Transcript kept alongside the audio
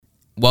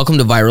Welcome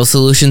to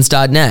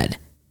viralsolutions.net.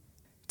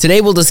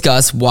 Today we'll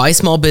discuss why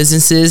small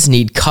businesses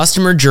need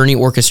customer journey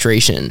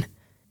orchestration.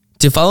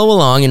 To follow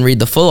along and read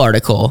the full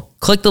article,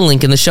 click the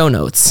link in the show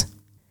notes.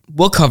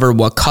 We'll cover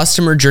what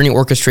customer journey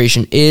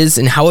orchestration is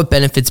and how it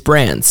benefits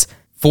brands,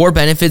 4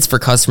 benefits for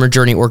customer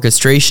journey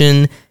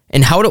orchestration,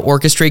 and how to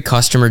orchestrate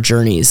customer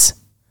journeys.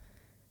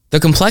 The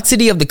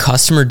complexity of the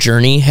customer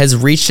journey has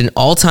reached an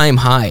all-time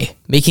high,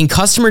 making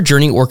customer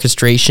journey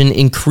orchestration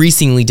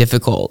increasingly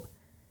difficult.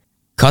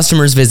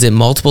 Customers visit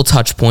multiple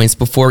touchpoints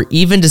before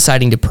even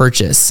deciding to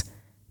purchase.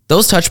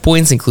 Those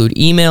touchpoints include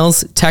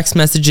emails, text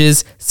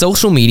messages,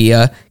 social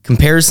media,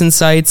 comparison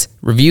sites,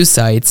 review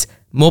sites,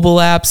 mobile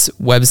apps,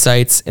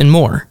 websites, and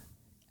more.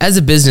 As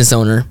a business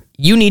owner,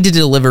 you need to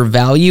deliver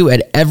value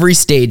at every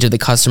stage of the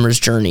customer's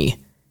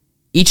journey.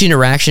 Each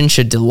interaction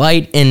should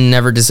delight and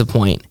never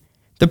disappoint.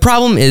 The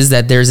problem is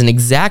that there's an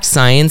exact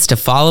science to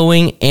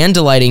following and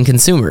delighting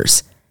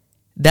consumers.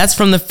 That's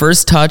from the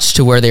first touch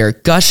to where they are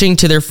gushing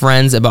to their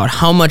friends about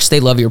how much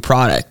they love your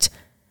product.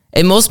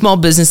 And most small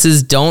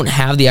businesses don't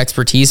have the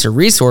expertise or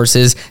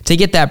resources to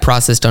get that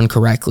process done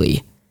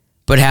correctly.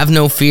 But have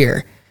no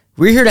fear.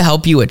 We're here to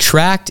help you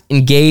attract,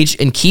 engage,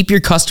 and keep your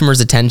customers'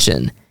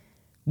 attention.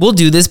 We'll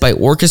do this by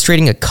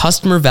orchestrating a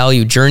customer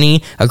value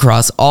journey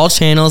across all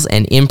channels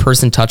and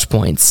in-person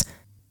touchpoints.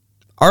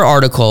 Our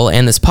article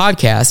and this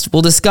podcast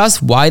will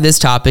discuss why this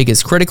topic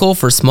is critical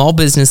for small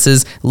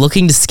businesses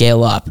looking to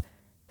scale up.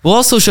 We'll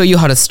also show you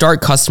how to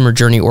start customer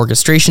journey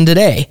orchestration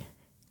today.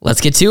 Let's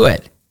get to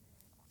it.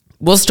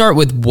 We'll start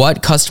with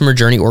what customer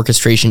journey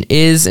orchestration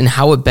is and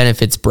how it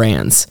benefits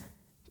brands.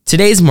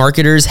 Today's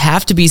marketers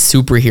have to be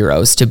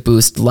superheroes to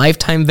boost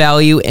lifetime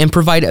value and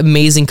provide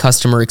amazing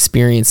customer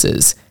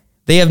experiences.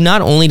 They have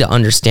not only to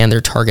understand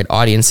their target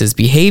audience's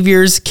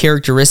behaviors,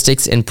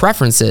 characteristics, and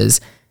preferences,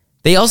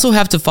 they also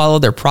have to follow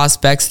their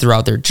prospects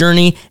throughout their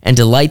journey and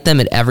delight them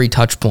at every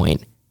touch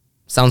point.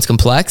 Sounds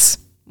complex?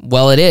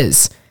 Well, it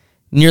is.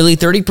 Nearly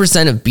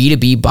 30% of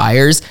B2B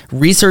buyers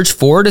research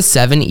 4 to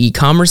 7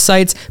 e-commerce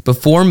sites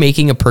before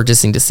making a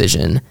purchasing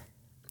decision.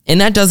 And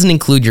that doesn't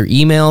include your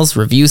emails,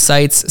 review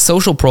sites,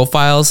 social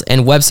profiles,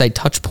 and website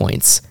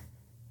touchpoints.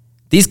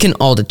 These can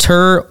all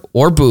deter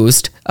or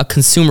boost a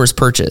consumer's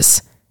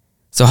purchase.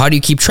 So how do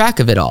you keep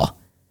track of it all?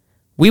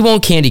 We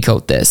won't candy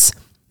coat this.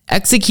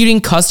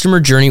 Executing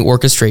customer journey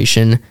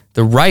orchestration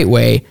the right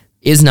way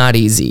is not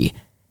easy.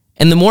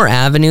 And the more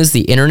avenues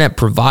the internet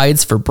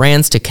provides for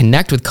brands to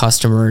connect with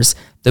customers,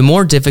 the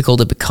more difficult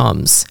it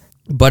becomes.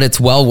 But it's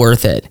well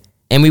worth it.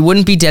 And we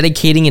wouldn't be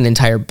dedicating an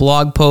entire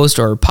blog post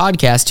or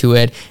podcast to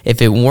it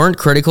if it weren't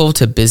critical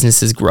to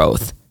business's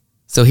growth.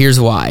 So here's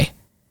why.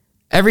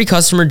 Every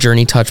customer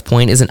journey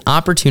touchpoint is an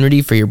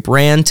opportunity for your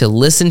brand to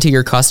listen to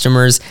your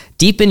customers,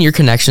 deepen your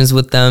connections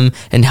with them,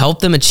 and help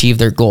them achieve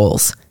their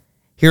goals.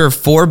 Here are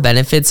 4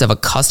 benefits of a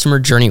customer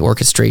journey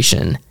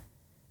orchestration.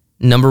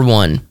 Number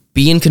 1,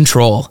 be in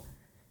control.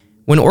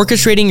 When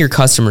orchestrating your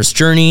customer's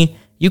journey,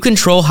 you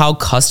control how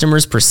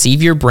customers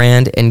perceive your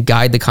brand and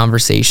guide the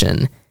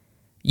conversation.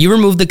 You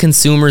remove the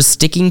consumer's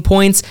sticking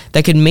points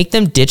that could make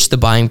them ditch the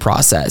buying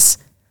process.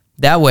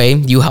 That way,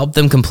 you help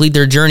them complete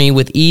their journey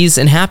with ease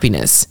and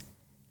happiness.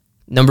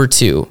 Number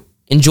 2,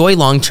 enjoy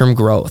long-term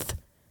growth.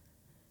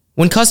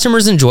 When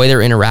customers enjoy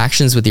their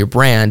interactions with your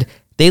brand,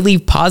 they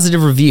leave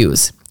positive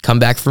reviews, come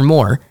back for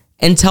more,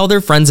 and tell their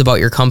friends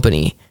about your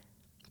company.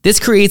 This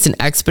creates an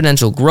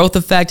exponential growth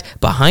effect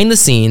behind the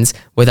scenes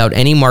without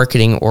any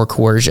marketing or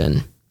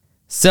coercion.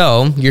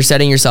 So, you're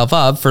setting yourself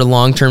up for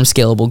long-term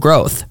scalable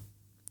growth.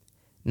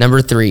 Number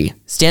 3,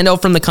 stand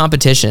out from the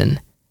competition.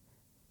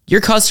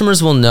 Your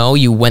customers will know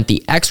you went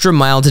the extra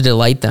mile to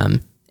delight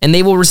them, and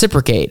they will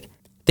reciprocate.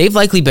 They've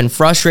likely been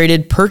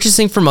frustrated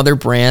purchasing from other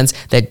brands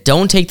that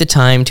don't take the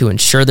time to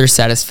ensure their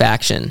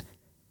satisfaction.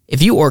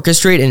 If you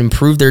orchestrate and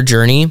improve their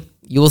journey,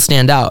 you will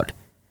stand out.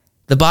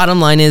 The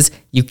bottom line is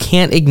you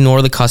can't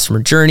ignore the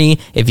customer journey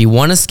if you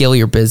want to scale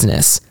your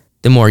business.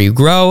 The more you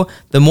grow,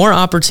 the more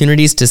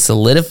opportunities to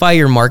solidify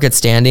your market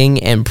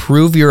standing and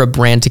prove you're a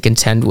brand to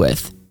contend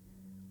with.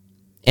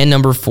 And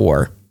number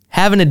 4,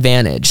 have an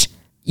advantage.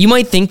 You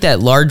might think that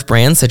large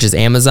brands such as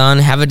Amazon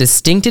have a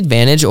distinct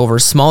advantage over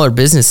smaller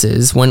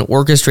businesses when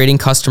orchestrating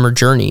customer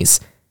journeys.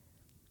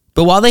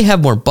 But while they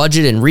have more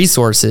budget and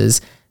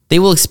resources, they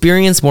will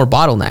experience more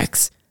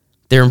bottlenecks.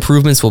 Their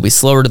improvements will be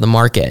slower to the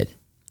market.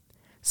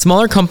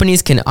 Smaller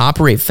companies can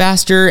operate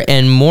faster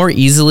and more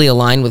easily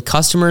align with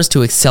customers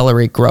to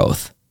accelerate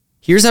growth.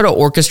 Here's how to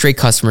orchestrate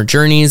customer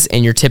journeys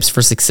and your tips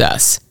for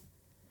success.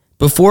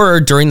 Before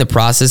or during the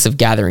process of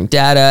gathering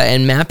data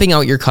and mapping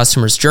out your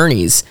customers'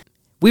 journeys,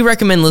 we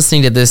recommend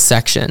listening to this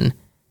section.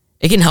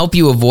 It can help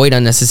you avoid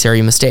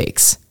unnecessary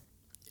mistakes.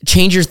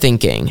 Change your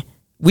thinking.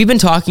 We've been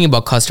talking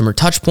about customer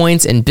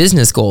touchpoints and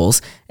business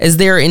goals as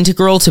they are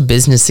integral to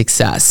business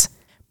success.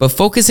 But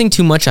focusing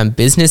too much on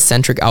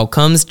business-centric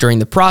outcomes during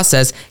the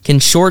process can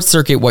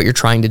short-circuit what you're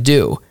trying to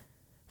do.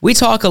 We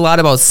talk a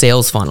lot about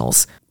sales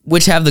funnels,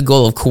 which have the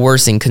goal of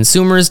coercing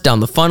consumers down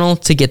the funnel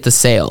to get the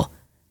sale.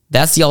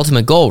 That's the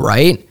ultimate goal,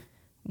 right?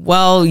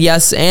 Well,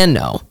 yes and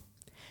no.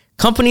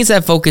 Companies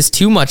that focus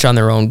too much on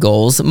their own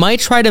goals might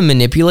try to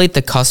manipulate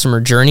the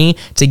customer journey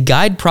to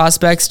guide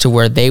prospects to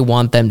where they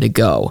want them to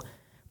go.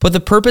 But the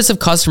purpose of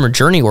customer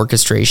journey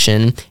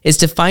orchestration is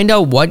to find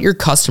out what your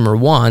customer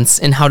wants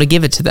and how to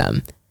give it to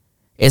them.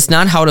 It's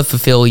not how to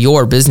fulfill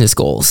your business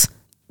goals.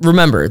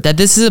 Remember that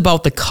this is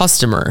about the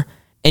customer,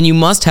 and you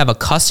must have a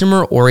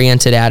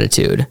customer-oriented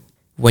attitude.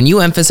 When you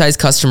emphasize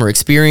customer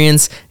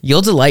experience,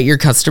 you'll delight your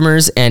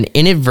customers and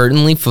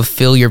inadvertently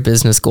fulfill your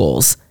business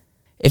goals.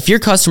 If your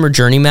customer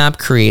journey map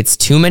creates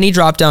too many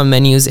drop-down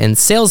menus and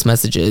sales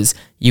messages,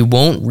 you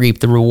won't reap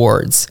the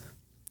rewards.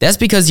 That's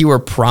because you are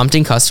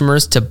prompting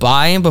customers to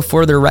buy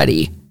before they're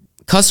ready.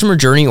 Customer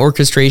journey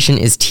orchestration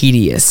is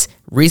tedious,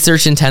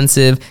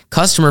 research-intensive,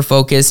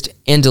 customer-focused,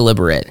 and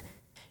deliberate.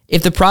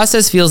 If the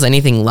process feels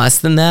anything less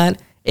than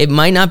that, it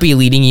might not be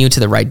leading you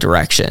to the right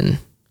direction.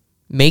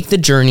 Make the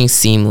journey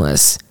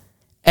seamless.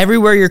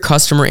 Everywhere your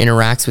customer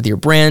interacts with your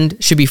brand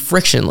should be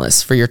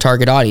frictionless for your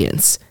target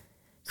audience.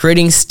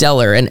 Creating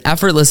stellar and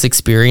effortless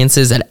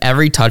experiences at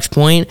every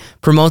touchpoint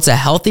promotes a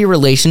healthy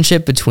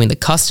relationship between the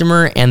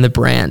customer and the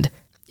brand.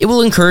 It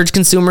will encourage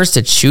consumers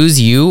to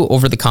choose you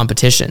over the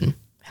competition.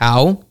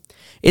 How?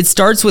 It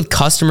starts with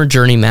customer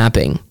journey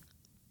mapping.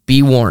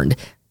 Be warned,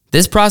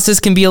 this process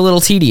can be a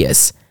little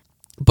tedious,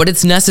 but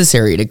it's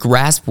necessary to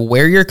grasp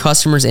where your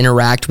customers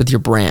interact with your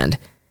brand.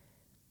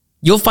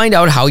 You'll find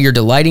out how you're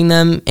delighting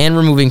them and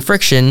removing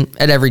friction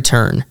at every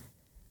turn.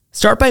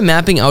 Start by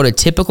mapping out a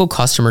typical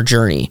customer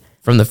journey,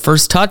 from the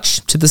first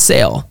touch to the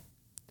sale.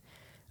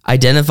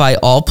 Identify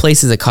all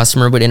places a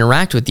customer would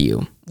interact with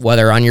you,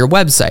 whether on your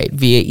website,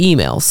 via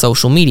email,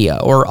 social media,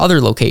 or other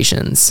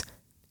locations.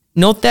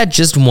 Note that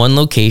just one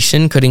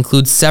location could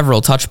include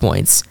several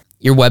touchpoints.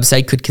 Your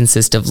website could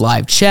consist of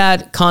live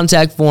chat,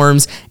 contact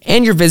forms,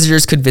 and your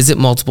visitors could visit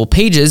multiple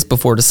pages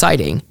before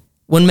deciding.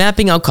 When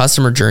mapping out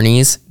customer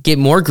journeys, get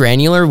more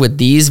granular with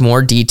these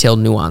more detailed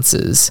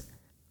nuances.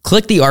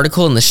 Click the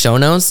article in the show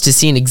notes to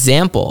see an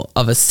example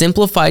of a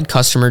simplified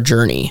customer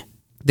journey.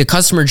 The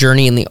customer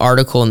journey in the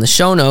article in the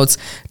show notes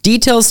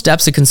details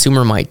steps a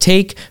consumer might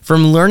take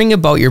from learning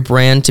about your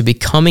brand to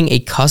becoming a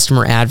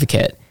customer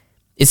advocate.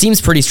 It seems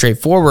pretty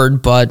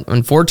straightforward, but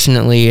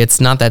unfortunately, it's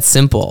not that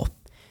simple.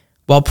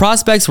 While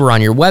prospects were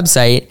on your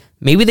website,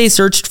 maybe they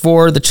searched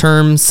for the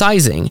term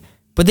sizing,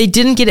 but they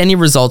didn't get any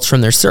results from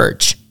their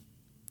search.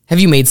 Have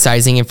you made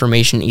sizing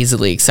information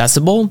easily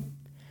accessible?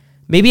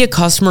 Maybe a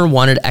customer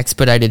wanted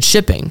expedited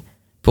shipping,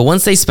 but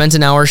once they spent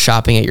an hour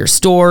shopping at your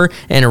store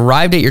and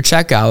arrived at your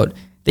checkout,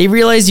 they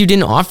realized you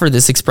didn't offer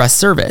this express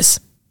service.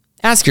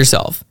 Ask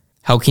yourself,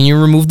 how can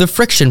you remove the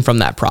friction from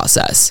that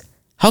process?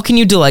 How can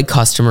you delight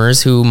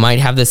customers who might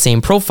have the same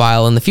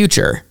profile in the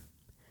future?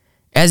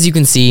 As you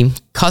can see,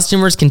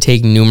 customers can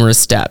take numerous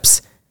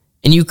steps,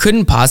 and you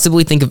couldn't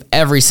possibly think of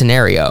every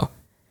scenario.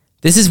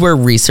 This is where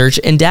research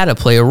and data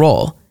play a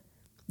role.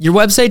 Your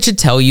website should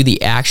tell you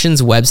the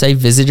actions website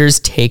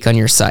visitors take on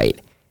your site.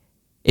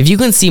 If you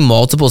can see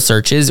multiple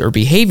searches or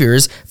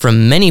behaviors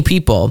from many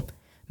people,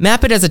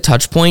 map it as a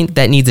touch point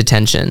that needs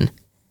attention.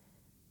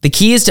 The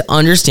key is to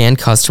understand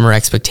customer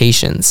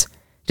expectations.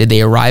 Did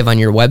they arrive on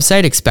your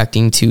website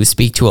expecting to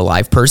speak to a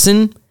live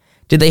person?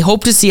 Did they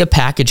hope to see a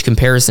package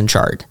comparison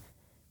chart?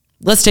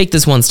 Let's take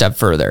this one step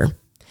further.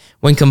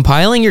 When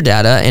compiling your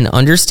data and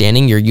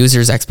understanding your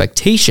users'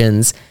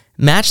 expectations,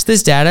 match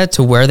this data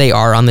to where they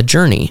are on the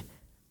journey.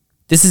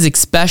 This is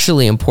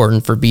especially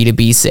important for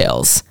B2B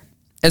sales.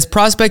 As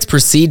prospects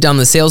proceed down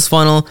the sales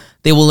funnel,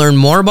 they will learn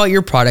more about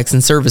your products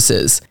and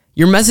services.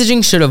 Your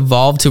messaging should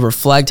evolve to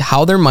reflect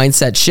how their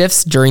mindset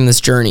shifts during this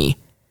journey.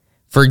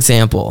 For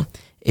example,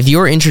 if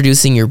you are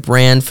introducing your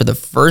brand for the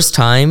first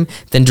time,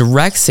 then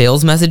direct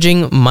sales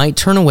messaging might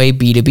turn away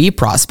B2B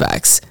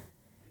prospects.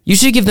 You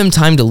should give them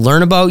time to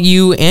learn about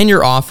you and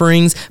your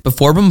offerings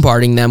before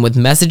bombarding them with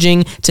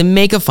messaging to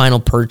make a final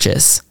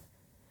purchase.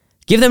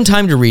 Give them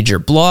time to read your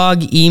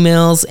blog,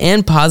 emails,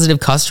 and positive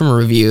customer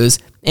reviews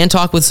and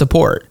talk with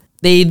support.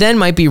 They then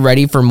might be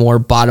ready for more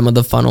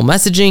bottom-of-the-funnel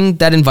messaging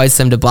that invites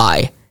them to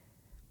buy.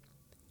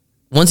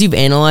 Once you've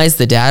analyzed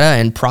the data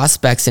and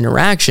prospects'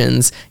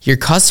 interactions, your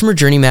customer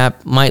journey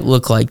map might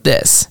look like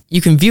this. You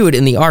can view it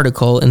in the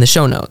article in the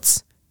show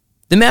notes.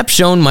 The map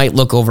shown might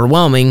look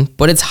overwhelming,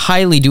 but it's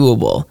highly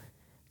doable.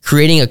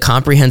 Creating a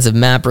comprehensive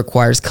map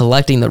requires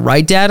collecting the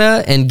right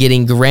data and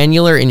getting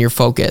granular in your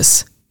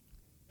focus.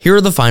 Here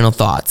are the final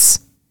thoughts.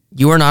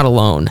 You are not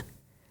alone.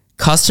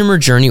 Customer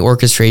journey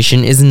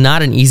orchestration is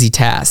not an easy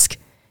task.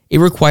 It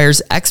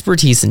requires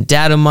expertise in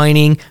data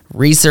mining,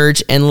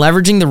 research, and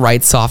leveraging the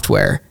right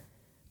software.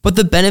 But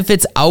the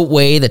benefits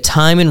outweigh the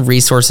time and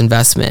resource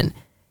investment.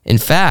 In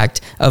fact,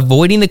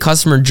 avoiding the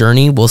customer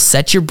journey will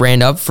set your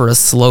brand up for a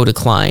slow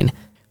decline.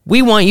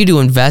 We want you to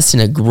invest in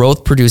a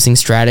growth-producing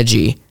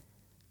strategy.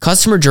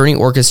 Customer journey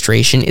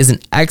orchestration is an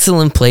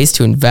excellent place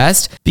to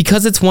invest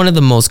because it's one of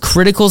the most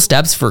critical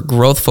steps for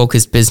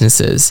growth-focused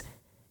businesses.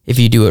 If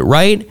you do it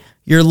right,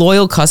 your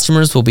loyal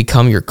customers will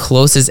become your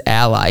closest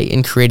ally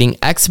in creating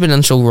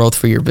exponential growth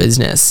for your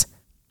business.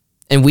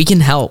 And we can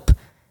help.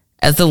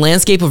 As the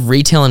landscape of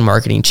retail and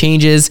marketing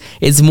changes,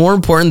 it's more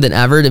important than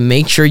ever to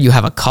make sure you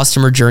have a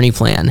customer journey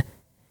plan.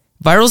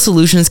 Viral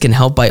Solutions can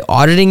help by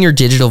auditing your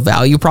digital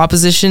value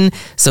proposition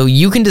so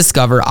you can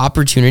discover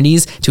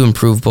opportunities to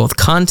improve both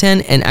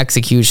content and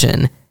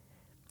execution.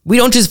 We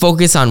don't just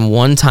focus on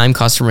one-time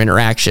customer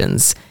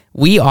interactions.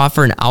 We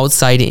offer an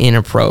outside-in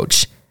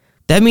approach.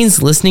 That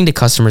means listening to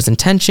customers'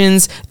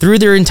 intentions through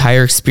their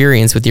entire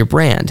experience with your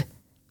brand.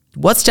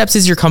 What steps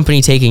is your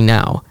company taking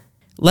now?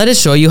 Let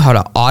us show you how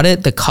to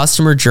audit the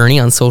customer journey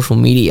on social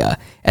media,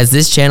 as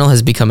this channel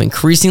has become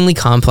increasingly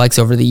complex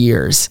over the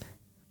years.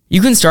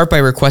 You can start by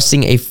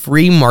requesting a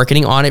free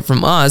marketing audit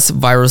from us,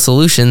 Viral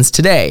Solutions,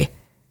 today.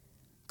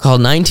 Call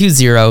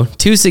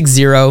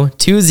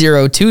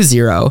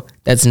 920-260-2020,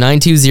 that's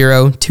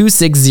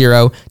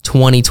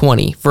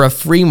 920-260-2020 for a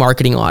free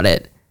marketing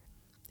audit.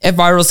 At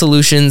Viral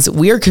Solutions,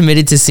 we are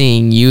committed to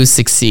seeing you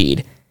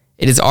succeed.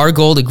 It is our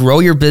goal to grow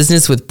your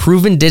business with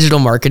proven digital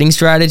marketing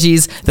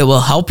strategies that will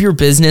help your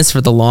business for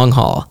the long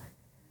haul.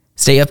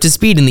 Stay up to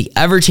speed in the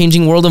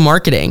ever-changing world of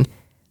marketing.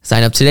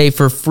 Sign up today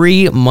for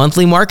free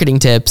monthly marketing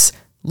tips,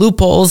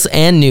 loopholes,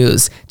 and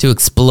news to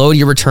explode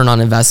your return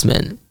on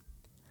investment.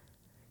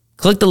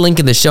 Click the link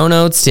in the show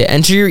notes to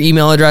enter your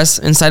email address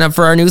and sign up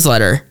for our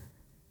newsletter.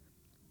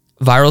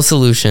 Viral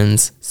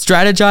Solutions.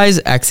 Strategize,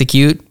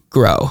 execute,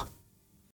 grow.